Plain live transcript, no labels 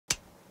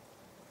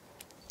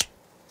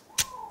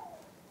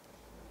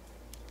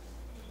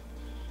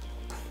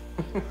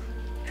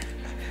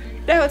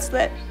Now it's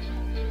lit.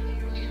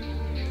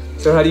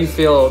 So how do you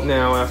feel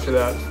now after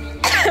that?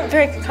 I'm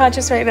very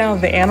conscious right now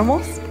of the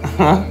animals.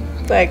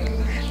 Like,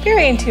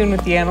 very in tune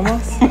with the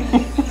animals.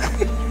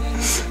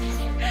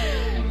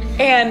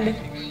 And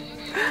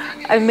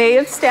I may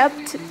have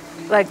stepped,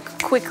 like,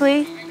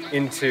 quickly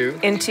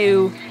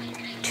Into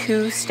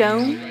 2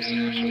 stone.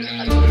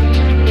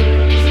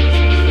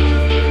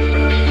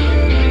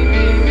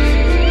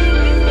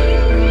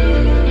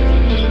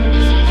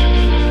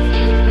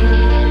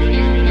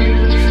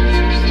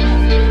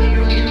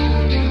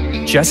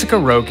 Jessica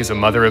Roake is a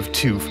mother of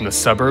 2 from the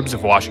suburbs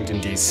of Washington,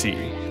 D.C.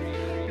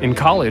 In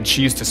college,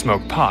 she used to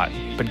smoke pot,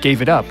 but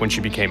gave it up when she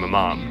became a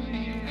mom.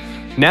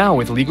 Now,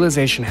 with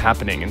legalization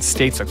happening in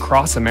states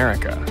across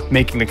America,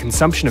 making the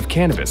consumption of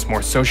cannabis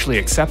more socially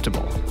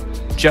acceptable,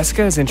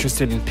 Jessica is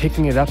interested in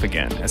picking it up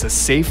again as a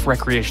safe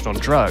recreational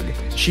drug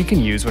she can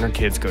use when her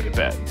kids go to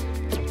bed.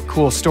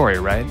 Cool story,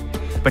 right?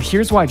 But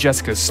here's why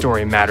Jessica's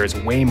story matters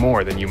way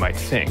more than you might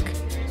think.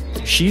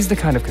 She's the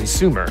kind of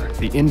consumer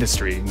the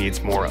industry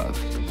needs more of.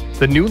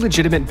 The new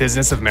legitimate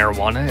business of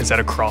marijuana is at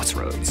a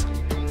crossroads.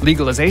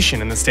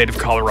 Legalization in the state of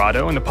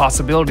Colorado and the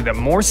possibility that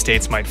more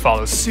states might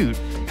follow suit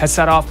has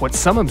set off what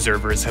some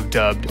observers have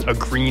dubbed a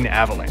green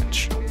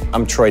avalanche.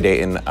 I'm Troy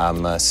Dayton.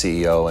 I'm a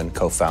CEO and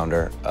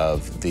co-founder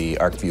of the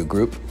ArcView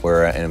Group.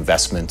 We're an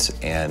investment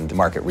and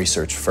market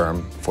research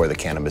firm for the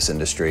cannabis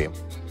industry.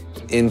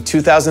 In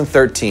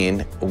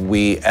 2013,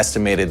 we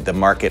estimated the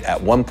market at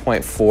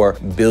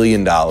 $1.4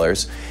 billion,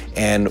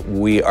 and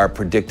we are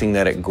predicting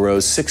that it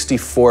grows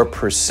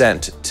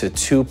 64% to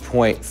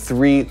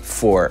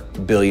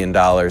 $2.34 billion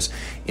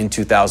in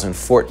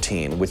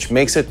 2014, which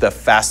makes it the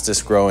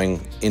fastest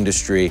growing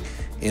industry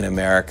in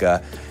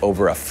America.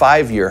 Over a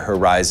 5-year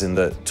horizon,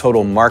 the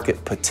total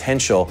market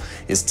potential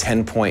is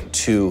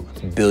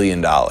 $10.2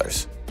 billion.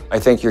 I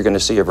think you're going to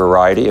see a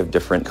variety of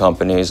different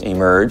companies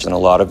emerge and a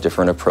lot of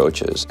different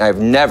approaches. I've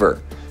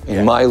never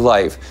in my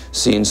life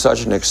seen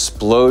such an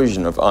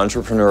explosion of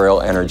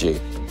entrepreneurial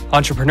energy.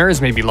 Entrepreneurs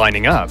may be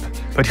lining up,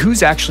 but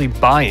who's actually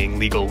buying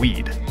legal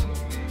weed?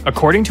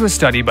 According to a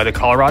study by the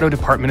Colorado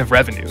Department of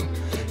Revenue,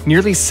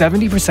 nearly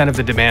 70% of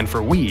the demand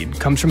for weed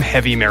comes from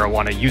heavy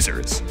marijuana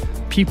users,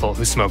 people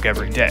who smoke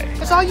every day.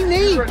 That's all you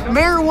need,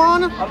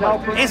 marijuana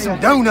and some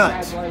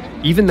donuts.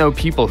 Even though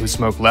people who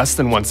smoke less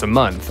than once a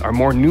month are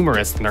more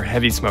numerous than our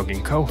heavy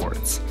smoking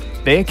cohorts,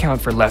 they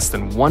account for less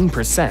than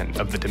 1%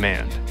 of the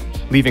demand,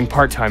 leaving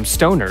part-time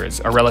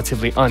stoners a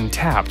relatively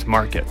untapped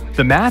market.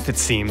 The math, it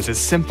seems, is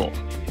simple.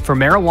 For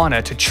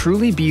marijuana to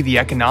truly be the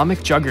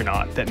economic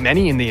juggernaut that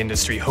many in the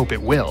industry hope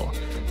it will,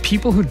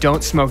 people who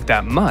don't smoke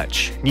that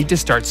much need to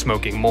start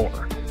smoking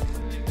more.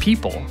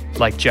 People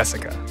like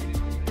Jessica.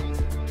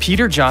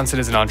 Peter Johnson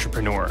is an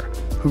entrepreneur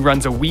who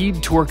runs a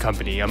weed tour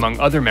company among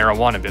other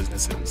marijuana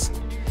businesses.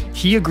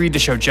 He agreed to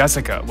show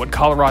Jessica what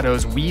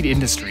Colorado's weed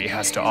industry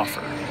has to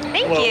offer.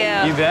 Thank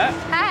you. You bet.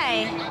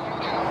 Hi.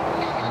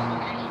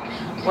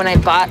 When I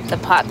bought the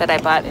pot that I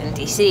bought in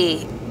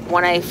DC,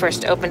 when I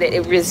first opened it,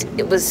 it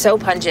was so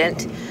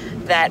pungent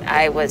that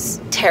I was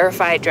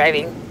terrified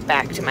driving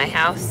back to my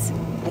house.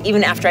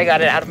 Even after I got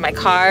it out of my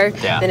car,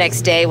 the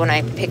next day when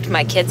I picked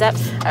my kids up,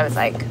 I was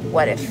like,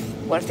 what if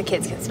the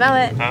kids can smell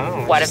it?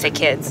 Oh, what if the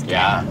kids?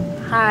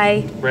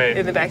 Hi. Right.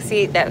 In the back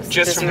seat. That was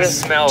just from the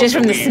smell. Just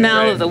from the weed,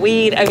 smell right? of the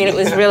weed. I mean, it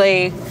was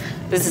really.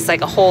 This is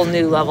like a whole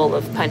new level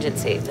of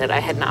pungency that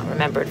I had not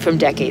remembered from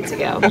decades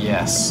ago.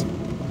 Yes.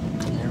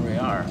 Here we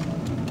are.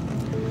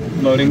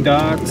 Loading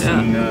docks,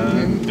 and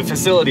the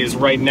facility is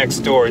right next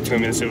door to a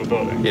municipal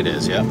building. It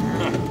is, yeah.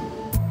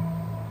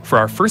 For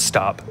our first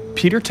stop,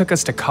 Peter took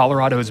us to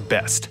Colorado's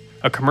best,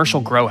 a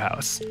commercial grow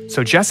house,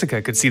 so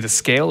Jessica could see the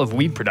scale of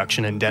weed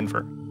production in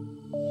Denver.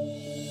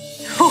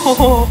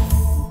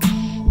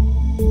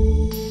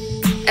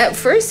 At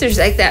first, there's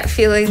like that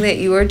feeling that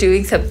you are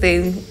doing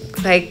something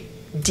like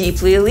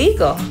deeply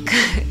illegal.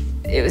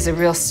 It was a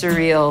real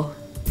surreal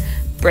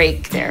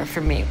break there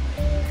for me.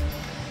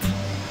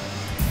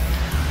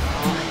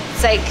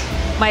 It's like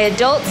my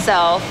adult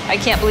self, I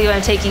can't believe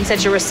I'm taking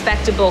such a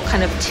respectable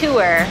kind of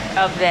tour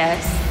of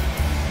this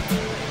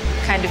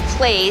kind of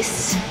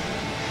place.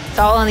 It's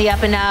all on the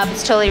up and up,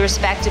 it's totally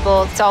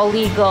respectable, it's all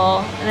legal.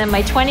 And then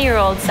my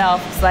 20-year-old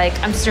self is like,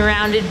 I'm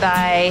surrounded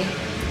by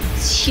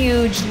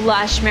huge,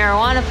 lush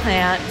marijuana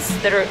plants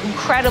that are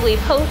incredibly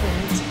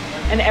potent,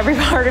 and every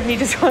part of me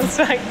just wants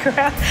to like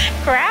grab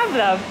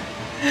them.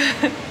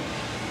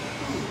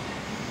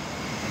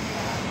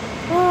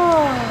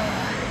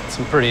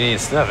 Some pretty neat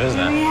stuff, isn't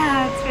it?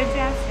 Yeah, it's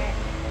fantastic.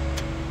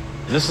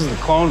 This is the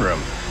clone room.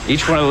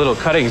 Each one of the little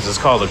cuttings is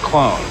called a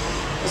clone.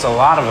 There's a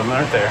lot of them,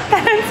 aren't there?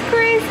 That's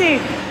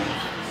crazy.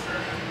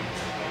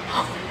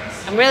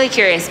 I'm really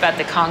curious about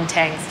the Kong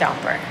Tang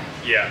Stomper.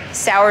 Yeah.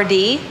 Sour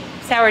D?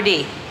 Sour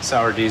D.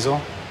 Sour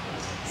diesel?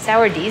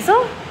 Sour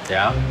Diesel?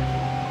 Yeah.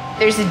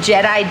 There's a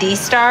Jedi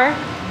D-Star?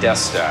 Death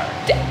Star.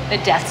 The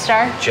Death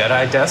Star?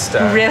 Jedi Death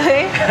Star.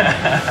 Really?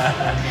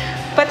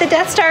 But the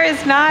Death Star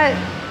is not,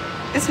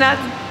 it's not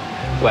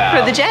Wow.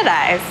 for the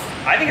Jedis.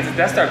 I think it's a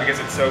Death Star because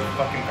it's so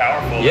fucking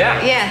powerful. Yeah.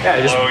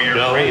 Yeah. Just Blow your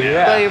brain out.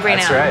 Yeah, Blow your brain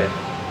that's out. right.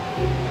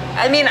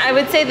 I mean, I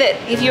would say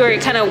that if you were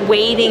kind of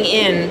wading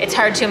in, it's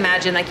hard to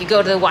imagine, like you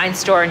go to the wine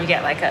store and you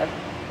get like a,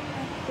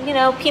 you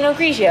know, Pinot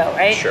Grigio,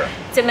 right? Sure.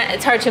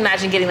 It's hard to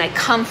imagine getting like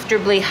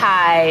comfortably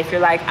high if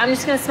you're like, I'm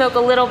just gonna smoke a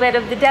little bit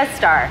of the Death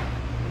Star.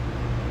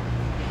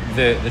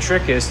 The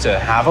trick is to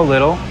have a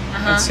little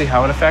and see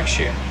how it affects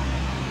you.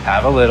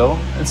 Have a little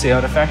and see how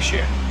it affects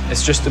you.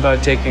 It's just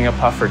about taking a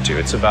puff or two.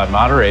 It's about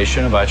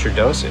moderation, about your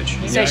dosage.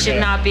 So I should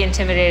not be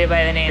intimidated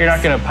by the names. You're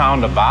not going to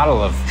pound a bottle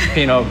of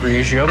Pinot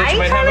Grigio, but you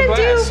might have a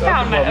glass.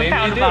 I kind of do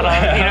pound a bottle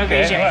of Pinot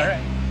Grigio. All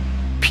right.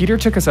 Peter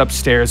took us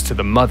upstairs to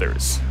the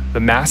mothers, the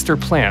master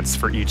plants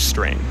for each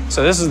strain.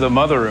 So this is the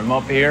mother room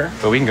up here,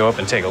 but we can go up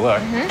and take a look.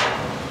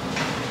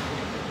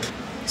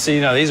 So,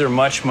 you know, these are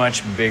much,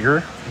 much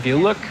bigger. If you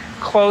look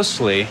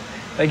closely,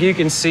 like you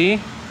can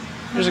see,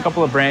 there's a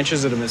couple of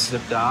branches that have been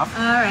snipped off.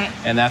 All right.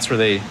 And that's where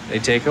they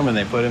take them and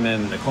they put them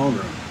in the clone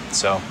room.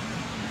 So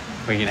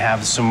we can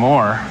have some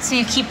more. So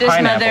you keep this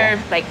pineapple. mother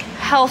like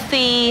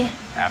healthy.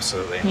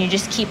 Absolutely. And you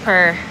just keep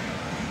her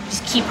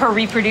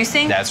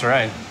reproducing. That's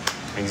right.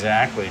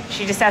 Exactly.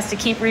 She just has to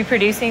keep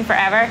reproducing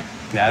forever.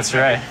 That's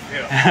right.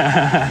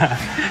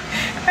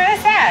 Kind of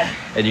sad.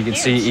 And you can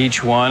see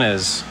each one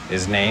is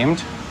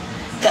named.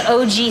 The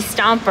OG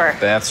Stomper.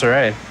 That's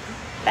right.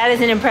 That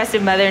is an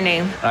impressive mother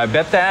name. I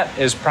bet that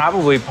is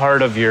probably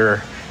part of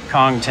your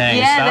Kong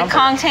Tang Stomper. The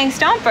Kong Tang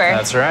Stomper.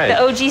 That's right.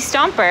 The OG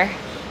Stomper.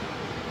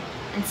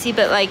 And see,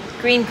 but like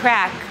green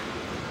crack,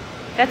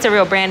 that's a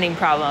real branding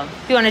problem.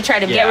 If you want to try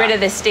to get rid of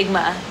the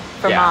stigma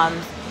for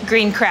moms,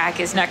 green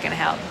crack is not going to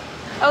help.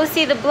 Oh,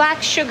 see, the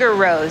Black Sugar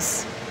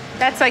Rose.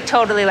 That's like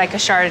totally like a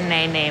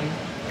Chardonnay name.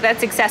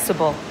 That's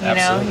accessible, you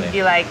know? You'd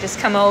be like, just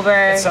come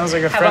over, It sounds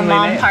like a have a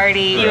mom name.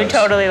 party. You would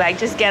totally like,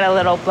 just get a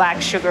little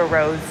Black Sugar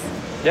Rose.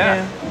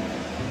 Yeah.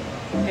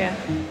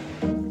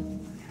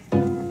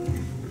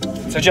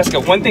 So Jessica,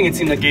 one thing it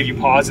seemed like gave you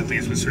pause at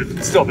least was sort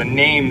of still the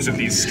names of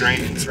these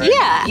strains, right?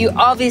 Yeah, you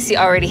obviously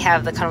already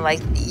have the kind of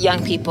like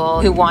young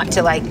people who want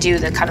to like do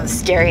the kind of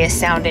scariest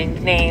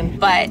sounding name.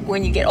 But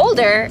when you get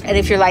older, and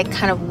if you're like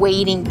kind of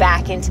wading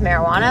back into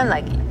marijuana,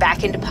 like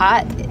back into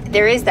pot,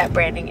 there is that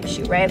branding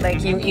issue, right?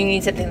 Like you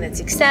need something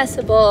that's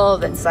accessible,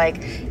 that's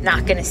like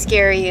not gonna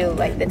scare you,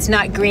 like that's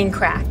not green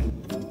crack.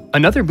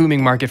 Another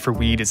booming market for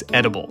weed is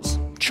edibles,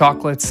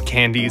 chocolates,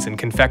 candies, and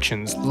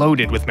confections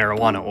loaded with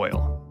marijuana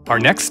oil. Our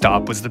next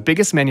stop was the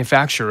biggest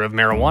manufacturer of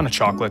marijuana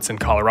chocolates in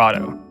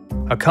Colorado,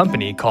 a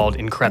company called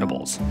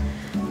Incredibles.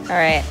 All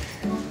right,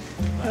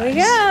 here we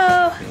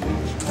go.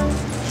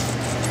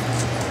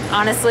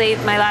 Honestly,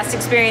 my last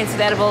experience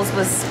with edibles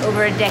was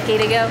over a decade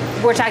ago.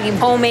 We're talking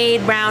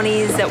homemade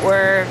brownies that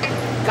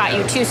got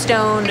you too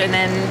stoned, and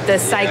then the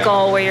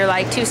cycle where you're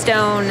like too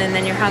stoned, and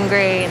then you're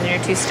hungry, and then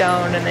you're too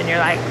stoned, and then you're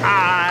like,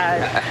 ah.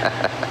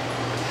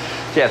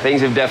 Yeah,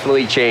 things have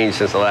definitely changed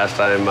since the last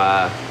time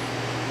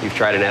you've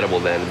tried an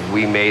edible then.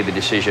 We made the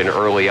decision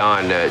early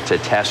on to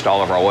test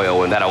all of our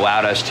oil, and that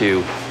allowed us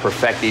to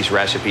perfect these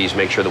recipes,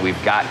 make sure that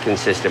we've got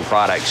consistent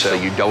products so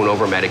you don't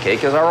over-medicate,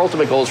 because our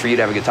ultimate goal is for you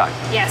to have a good time.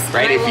 Yes.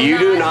 Right? If you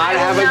do not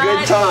have a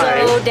good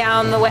time. Go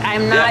down the way.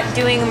 I'm not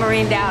doing a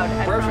Marine Dowd.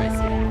 Perfect.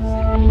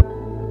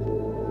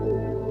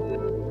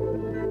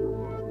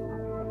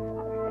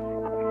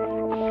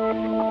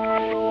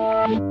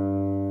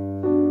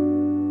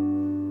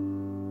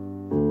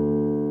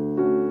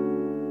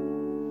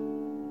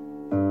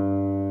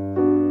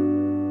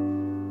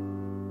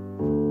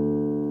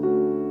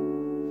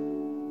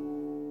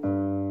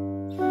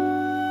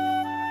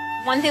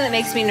 One thing that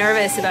makes me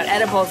nervous about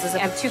edibles is I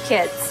have 2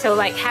 kids. So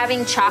like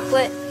having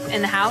chocolate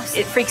in the house,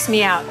 it freaks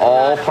me out.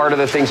 All part of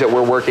the things that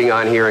we're working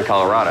on here in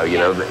Colorado, you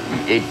know,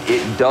 it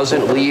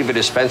doesn't leave a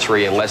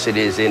dispensary unless it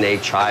is in a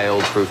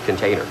child-proof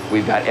container.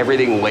 We've got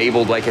everything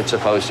labeled like it's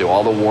supposed to.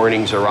 All the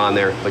warnings are on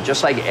there. But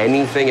just like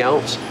anything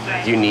else,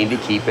 you need to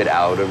keep it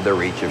out of the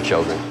reach of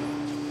children.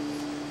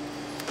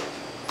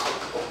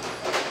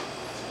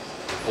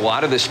 A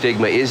lot of the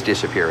stigma is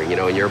disappearing, you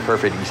know, and you're a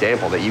perfect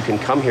example that you can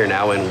come here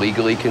now and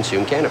legally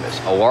consume cannabis.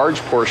 A large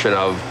portion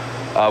of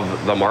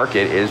the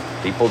market is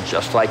people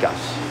just like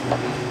us.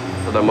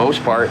 For the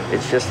most part,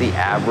 it's just the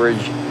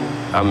average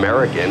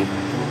American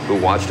who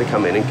wants to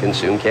come in and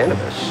consume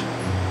cannabis.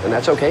 And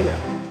that's okay now.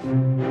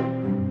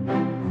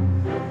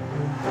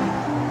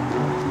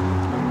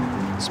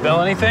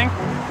 Smell anything?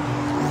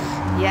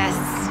 Yes.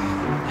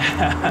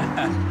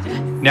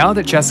 Now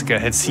that Jessica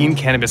had seen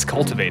cannabis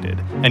cultivated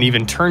and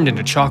even turned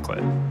into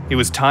chocolate, it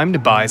was time to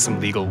buy some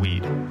legal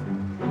weed.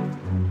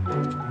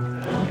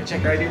 Can I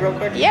check your ID real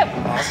quick? Yep.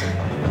 Awesome.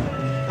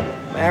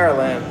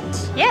 Maryland.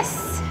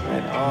 Yes.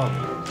 Right on.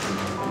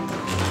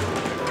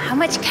 How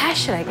much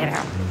cash should I get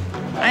out?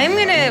 I'm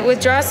gonna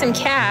withdraw some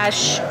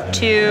cash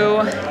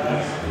to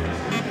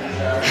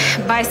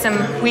buy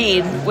some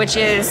weed, which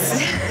is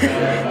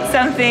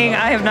something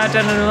I have not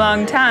done in a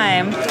long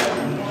time.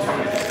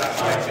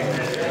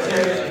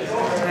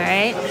 All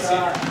right.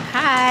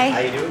 Hi. How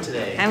you doing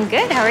today? I'm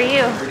good. How are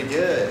you? Pretty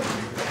good.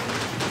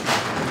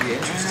 Pretty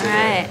interesting. All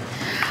right.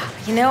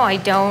 You know, I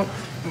don't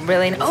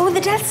really know. Oh,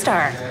 the Death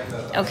Star.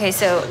 Okay,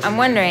 so I'm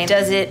wondering,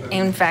 does it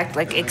in fact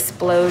like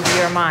explode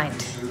your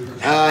mind?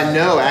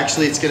 No,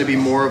 actually, it's going to be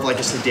more of like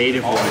a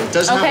sedative one. It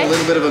does have a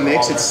little bit of a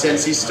mix. It's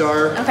Sensi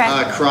Star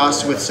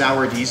crossed with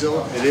sour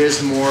diesel. It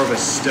is more of a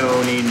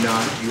stony,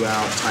 knock you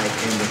out type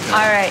indica.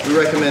 All right. We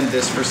recommend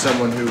this for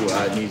someone who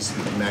needs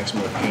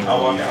maximal pain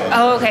relief.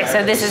 Oh, okay.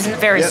 So this is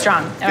very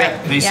strong. All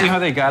right. You see how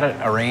they got it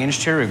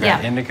arranged here? We've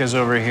got indicas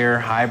over here,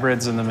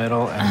 hybrids in the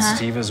middle, and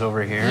sativas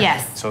over here.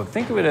 Yes. So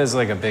think of it as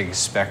like a big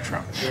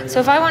spectrum. So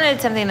if I wanted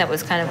something that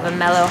was kind of a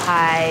mellow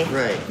high,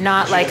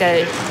 not like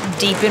a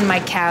deep in my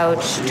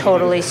couch,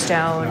 totally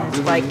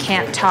stoned, like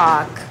can't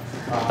talk,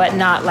 but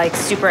not like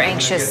super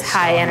anxious,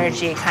 high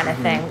energy kind of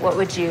thing, what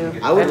would you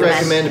I would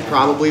recommend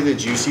probably the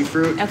Juicy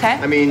Fruit. Okay.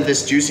 I mean,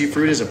 this Juicy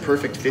Fruit is a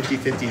perfect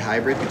 50-50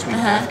 hybrid between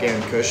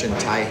Afghan Kush and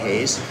Thai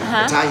Haze. The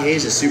Thai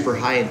Haze is super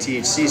high in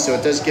THC, so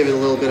it does give it a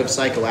little bit of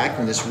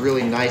psychoactin, this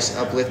really nice,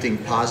 uplifting,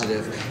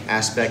 positive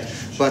aspect.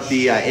 But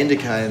the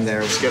indica in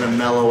there is going to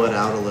mellow it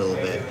out a little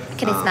bit.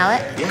 Can I smell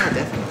it? Yeah,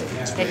 definitely.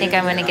 I think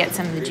I'm going to get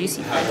some of the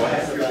Juicy Fruit.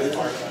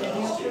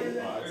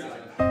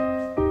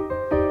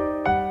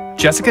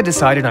 Jessica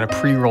decided on a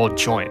pre-rolled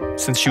joint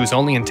since she was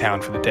only in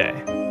town for the day.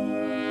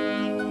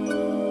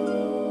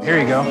 Here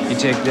you go. You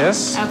take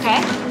this.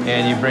 Okay.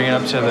 And you bring it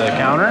up to the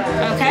counter.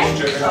 Okay.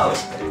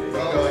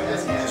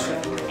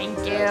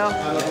 Thank you.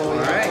 All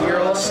right, you're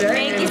all set.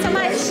 Thank you so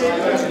much.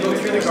 Go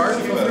through the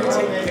garden, feel free to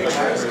take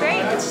pictures.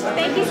 Great.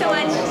 Thank you so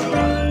much.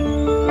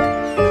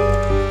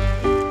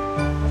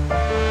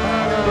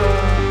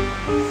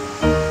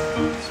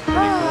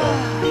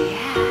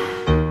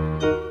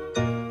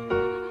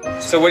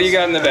 So what do you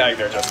got in the bag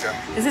there, Jessica?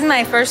 This is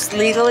my first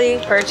legally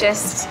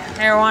purchased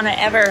marijuana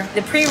ever.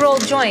 The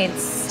pre-rolled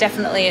joints,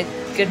 definitely a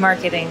good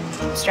marketing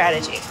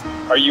strategy.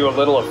 Are you a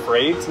little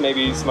afraid to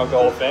maybe smoke the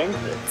whole thing?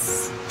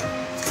 It's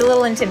a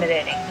little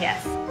intimidating,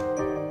 yes.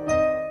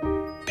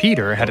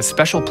 Peter had a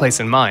special place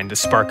in mind to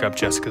spark up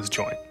Jessica's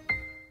joint.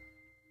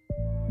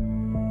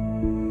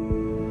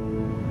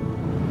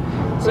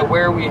 So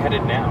where are we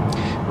headed now?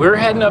 We're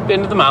heading up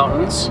into the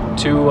mountains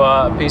to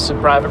a piece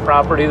of private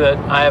property that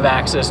I have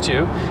access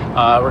to.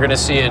 We're going to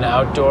see an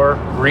outdoor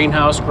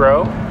greenhouse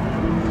grow.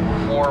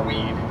 More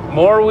weed.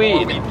 More weed.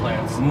 More weed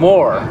plants.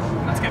 More.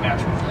 Let's get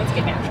natural. Let's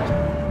get natural.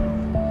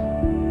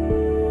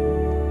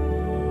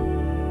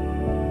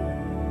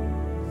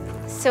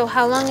 So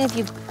how long have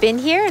you been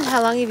here and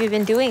how long have you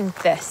been doing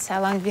this? How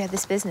long have you had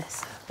this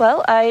business?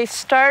 Well, I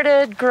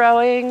started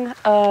growing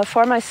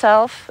for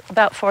myself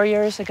about 4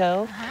 years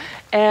ago,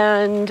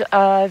 and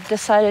I've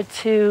decided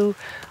to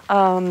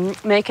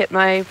make it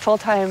my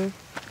full-time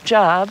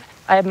job.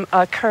 I'm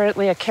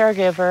currently a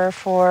caregiver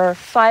for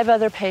 5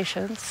 other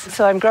patients,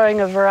 so I'm growing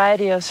a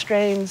variety of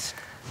strains.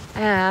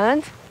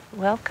 And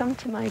welcome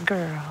to my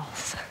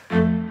girls.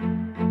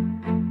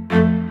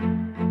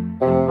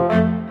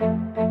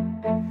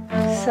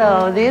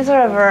 So these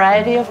are a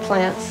variety of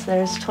plants.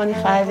 There's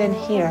 25 in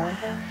here.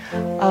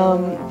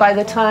 By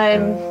the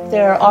time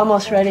they're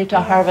almost ready to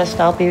harvest,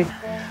 I'll be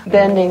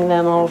bending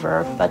them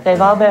over. But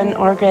they've all been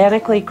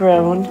organically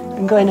grown.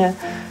 I'm going to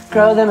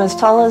grow them as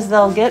tall as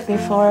they'll get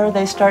before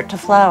they start to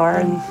flower,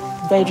 and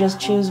they just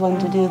choose when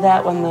to do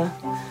that when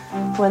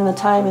the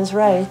time is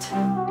right.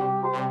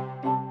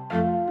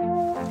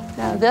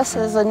 Now this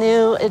is a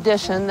new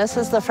addition. This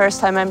is the first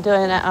time I'm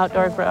doing an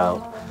outdoor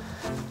grow,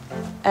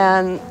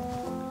 and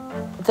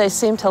they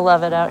seem to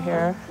love it out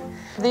here.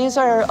 These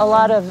are a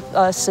lot of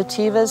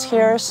sativas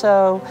here,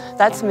 so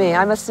that's me.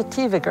 I'm a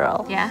sativa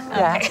girl. Yeah?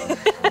 Yeah. Okay.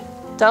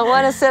 Don't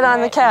want to sit on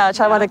the couch.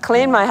 I want to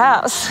clean my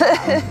house.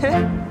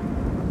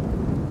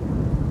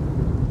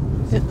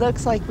 It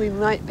looks like we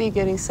might be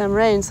getting some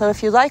rain, so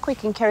if you like, we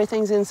can carry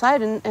things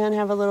inside and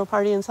have a little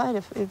party inside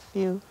if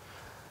you...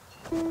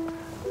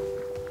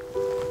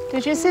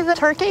 Did you see the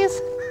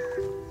turkeys?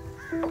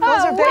 Those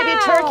are baby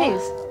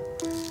turkeys.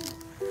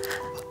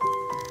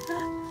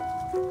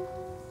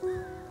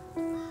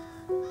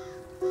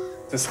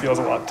 This feels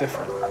a lot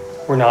different.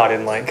 We're not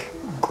in like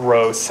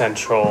grow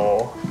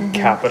central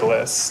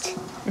capitalist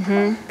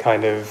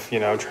kind of, you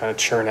know, trying to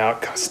churn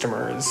out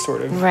customers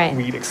sort of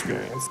weed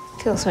experience.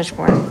 Feels much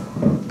more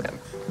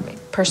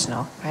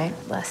personal, right?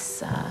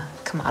 Less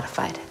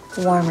commodified.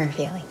 Warmer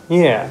feeling.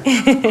 Yeah.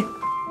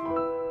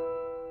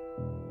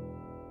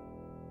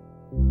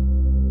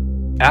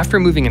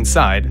 After moving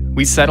inside,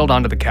 we settled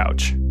onto the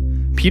couch.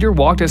 Peter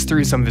walked us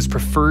through some of his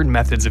preferred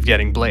methods of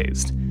getting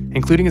blazed,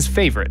 including his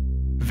favorite,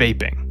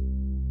 vaping.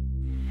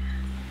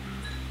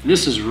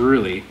 This is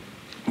really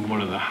one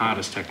of the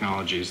hottest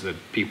technologies that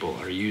people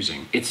are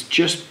using. It's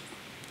just,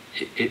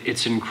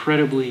 it's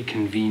incredibly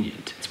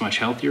convenient. It's much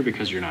healthier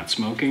because you're not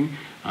smoking,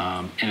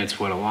 and it's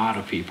what a lot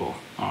of people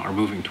are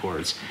moving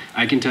towards.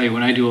 I can tell you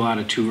when I do a lot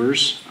of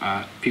tours,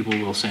 people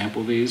will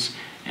sample these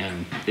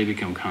and they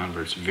become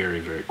converts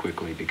very, very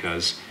quickly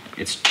because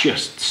it's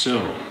just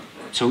so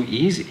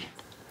easy.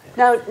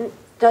 Now,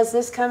 does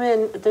this come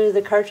in, do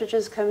the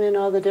cartridges come in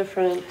all the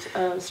different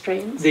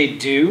strains? They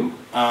do.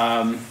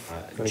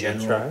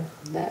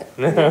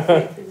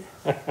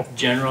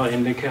 General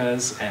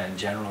indicas and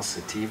general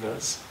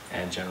sativas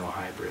and general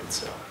hybrids.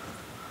 So.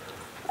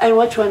 And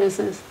which one is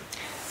this?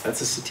 That's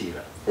a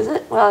sativa. Is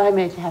it? Well, I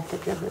may have to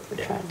give it a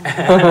try.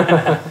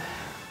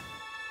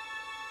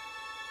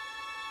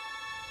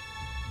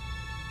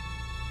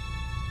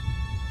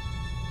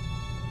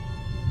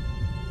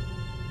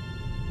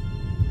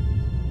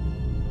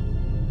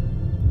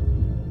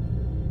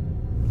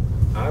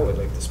 I would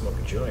like to smoke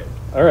a joint.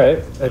 All right.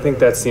 I think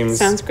that seems...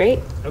 Sounds great.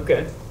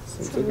 Okay.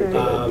 Seems like a good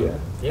idea.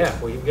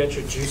 Yeah, well, you've got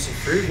your juicy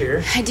fruit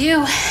here. I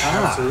do.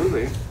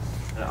 Absolutely.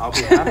 And I'll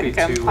be happy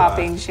I'm to...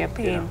 popping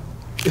champagne.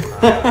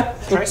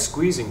 Try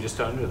squeezing just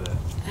under that.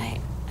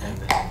 Right. And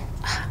then,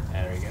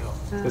 there we go.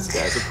 This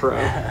guy's a pro.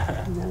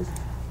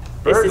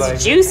 This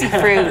is juicy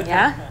fruit,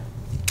 yeah?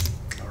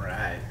 All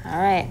right. All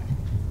right.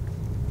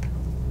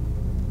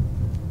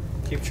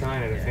 Keep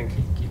trying it, I think.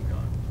 Keep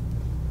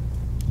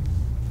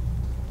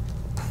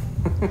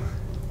going.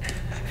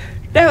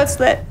 No, it's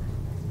lit.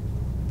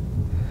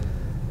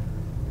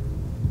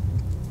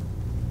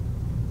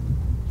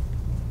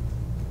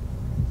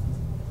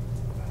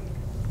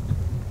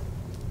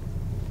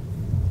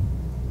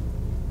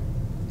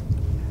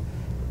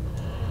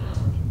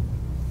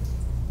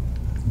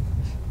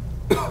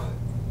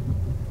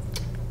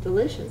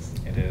 Delicious.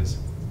 It is.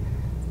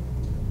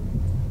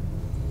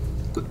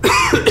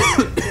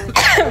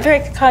 I'm very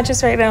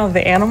conscious right now of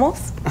the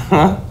animals.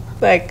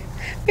 Like,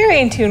 very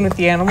in tune with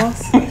the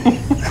animals.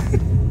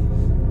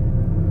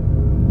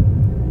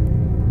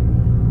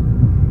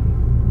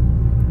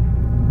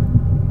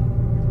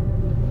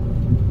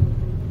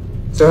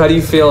 So how do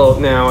you feel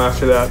now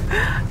after that?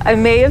 I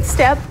may have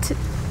stepped,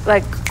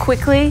 like,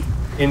 quickly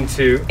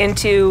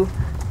Into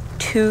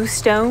too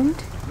stoned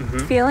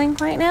feeling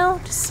right now.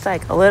 Just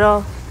like a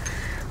little,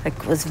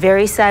 like, was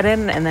very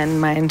sudden, and then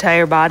my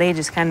entire body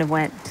just kind of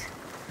went.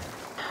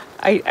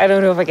 I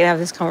don't know if I can have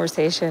this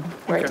conversation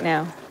right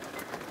now.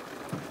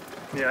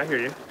 Yeah, I hear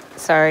you.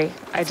 Sorry,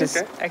 I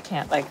okay.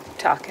 can't, like,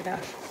 talk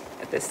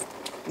enough at this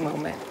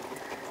moment.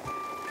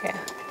 Yeah.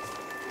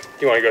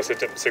 You want to go sit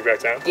back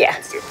down? Yeah.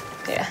 Let's do it.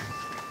 Yeah.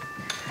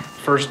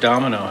 First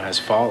domino has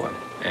fallen,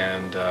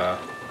 and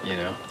you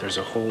know, there's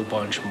a whole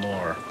bunch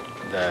more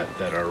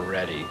that are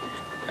ready,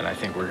 and I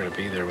think we're going to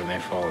be there when they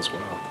fall as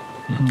well.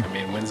 I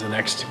mean, when's the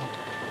next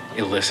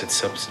illicit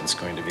substance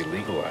going to be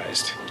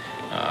legalized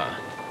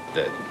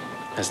that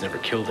has never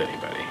killed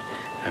anybody?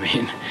 I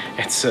mean,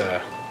 it's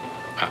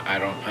I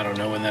don't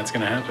know when that's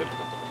going to happen,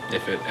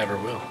 if it ever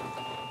will.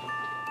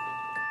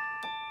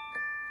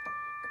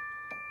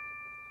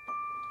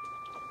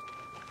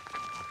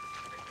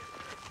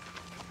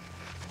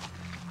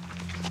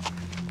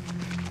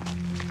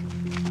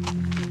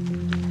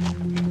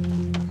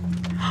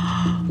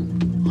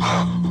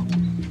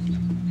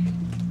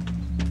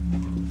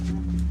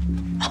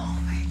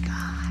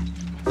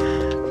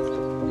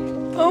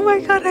 Oh my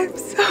God, I'm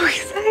so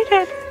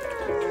excited.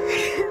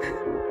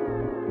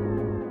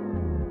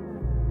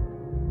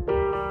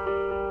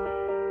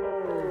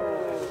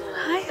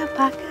 Hi,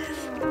 alpacas.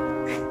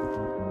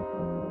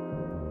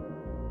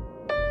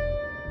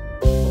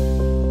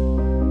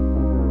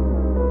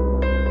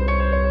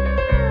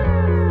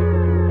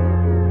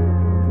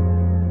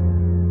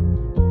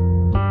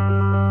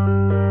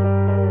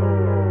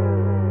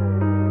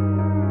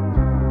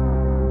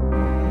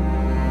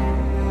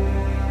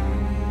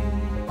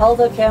 All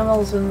the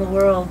camels in the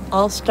world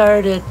all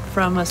started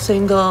from a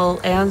single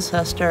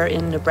ancestor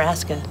in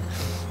Nebraska.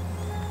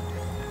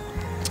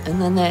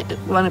 And then they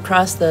went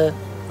across the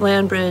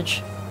land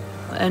bridge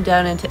and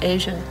down into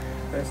Asia.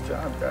 Nice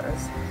job,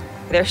 guys.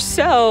 They're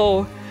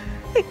so,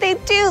 like, they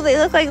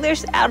look like they're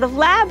out of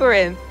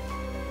labyrinth.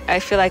 I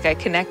feel like I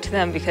connect to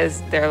them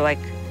because they're like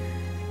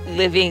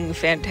living,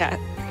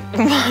 fantastic,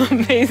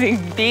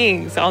 amazing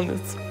beings on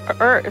this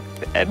earth.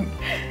 And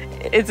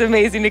it's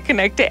amazing to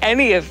connect to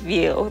any of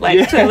you,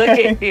 like to look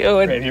at you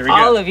and Right,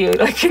 all of you,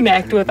 like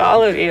connect with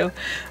all of you.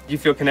 You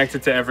feel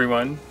connected to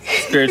everyone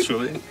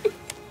spiritually,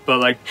 but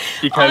like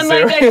because On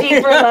like a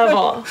deeper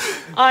level,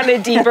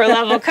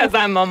 because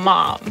I'm a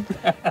mom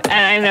and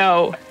I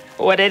know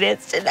what it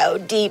is to know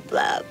deep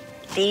love,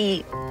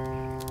 deep.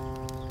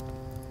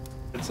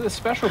 It's a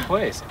special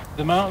place.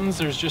 The mountains,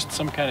 there's just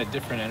some kind of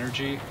different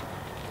energy.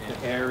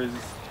 the air is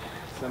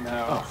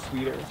somehow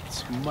sweeter.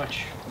 It's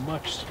much,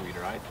 much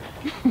sweeter, I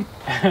think.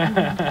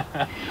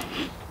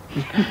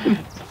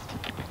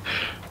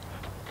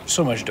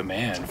 So much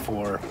demand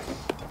for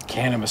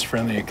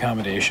cannabis-friendly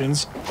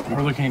accommodations.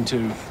 We're looking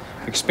to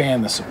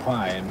expand the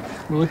supply, and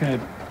we're looking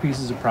at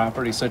pieces of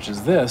property such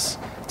as this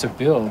to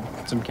build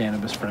some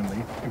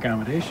cannabis-friendly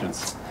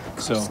accommodations.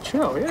 So Just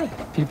chill, yeah.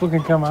 people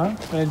can come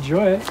out and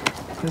enjoy it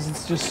because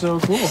it's just so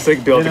cool. It's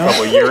like build a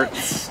couple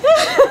yurts.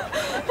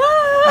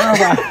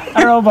 I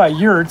don't know about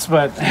yurts,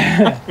 but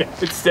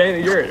It's stay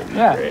in a yurt. It'd be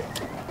Yeah. great.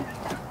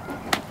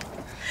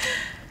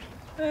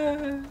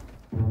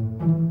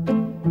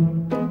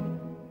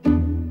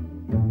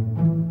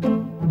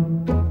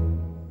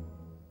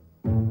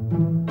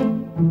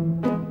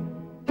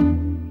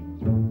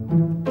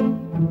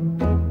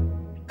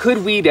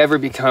 Could weed ever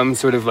become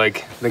sort of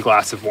like the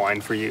glass of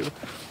wine for you,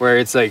 where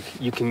it's like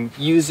you can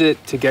use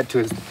it to get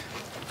to a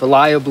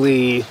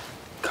reliably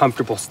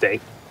comfortable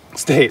state,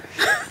 State.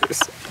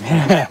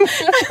 I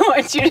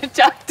want you to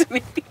talk to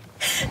me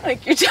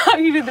like you're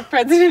talking to the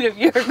president of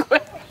Uruguay.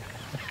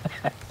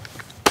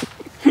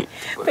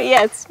 But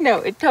yes, no,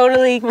 it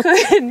totally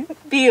could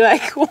be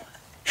like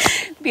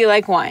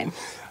wine.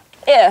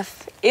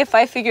 If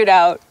I figured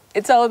out,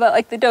 it's all about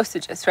like the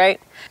dosages,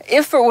 right?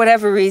 If for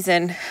whatever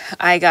reason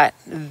I got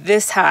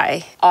this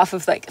high off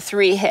of like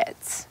 3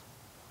 hits,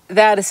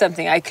 that is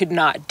something I could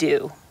not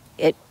do.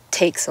 It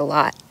takes a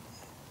lot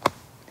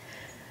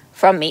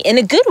from me in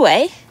a good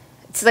way.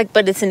 It's like,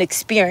 but it's an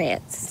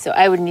experience. So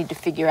I would need to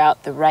figure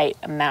out the right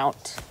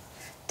amount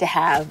to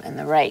have and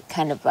the right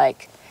kind of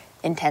like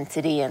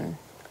intensity. And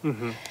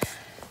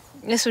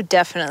this would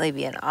definitely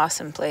be an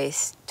awesome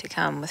place to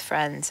come with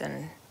friends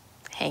and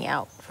hang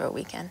out for a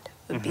weekend.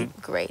 It would be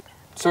great.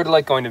 Sort of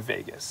like going to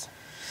Vegas.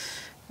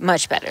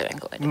 Much better than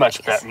going to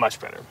Vegas. Much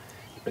better.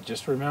 But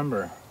just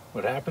remember,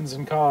 what happens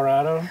in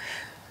Colorado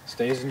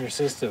stays in your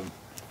system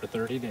for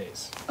 30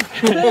 days.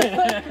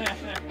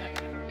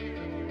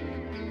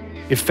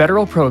 If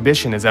federal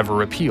prohibition is ever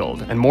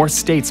repealed and more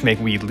states make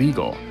weed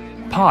legal,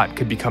 pot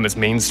could become as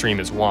mainstream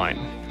as wine,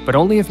 but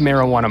only if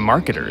marijuana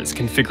marketers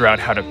can figure out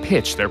how to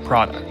pitch their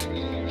product.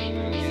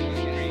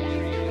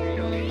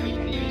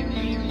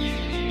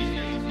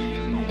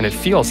 And it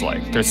feels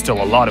like there's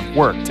still a lot of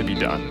work to be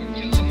done.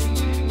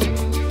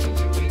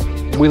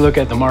 We look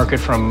at the market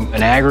from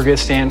an aggregate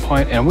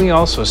standpoint, and we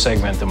also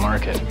segment the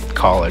market.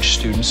 College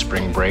students,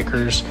 spring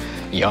breakers,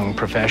 young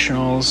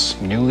professionals,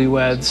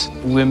 newlyweds,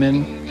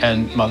 women,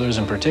 and mothers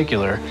in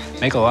particular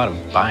make a lot of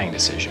buying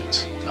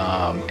decisions.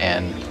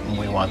 And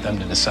we want them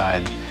to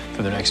decide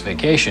for their next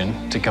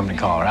vacation to come to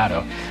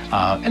Colorado.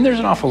 And there's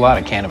an awful lot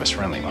of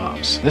cannabis-friendly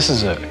moms. This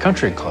is a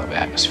country club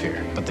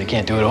atmosphere, but they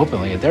can't do it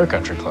openly at their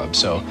country club.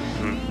 So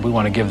we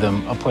want to give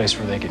them a place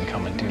where they can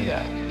come and do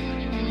that.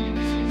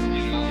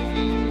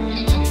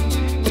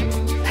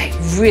 I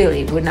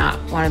really would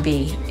not want to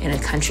be in a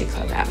country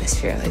club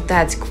atmosphere. Like,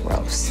 that's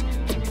gross.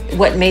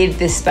 What made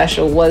this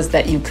special was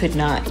that you could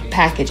not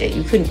package it.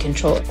 You couldn't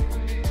control it.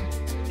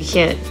 You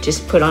can't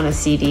just put on a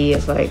CD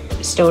of like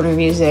stoner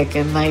music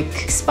and like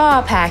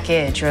spa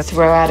package or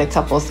throw out a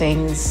couple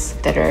things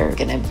that are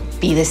gonna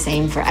be the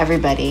same for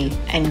everybody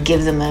and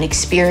give them an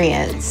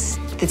experience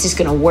that's just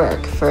gonna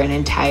work for an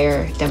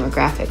entire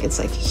demographic. It's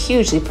like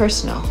hugely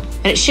personal,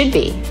 and it should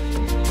be.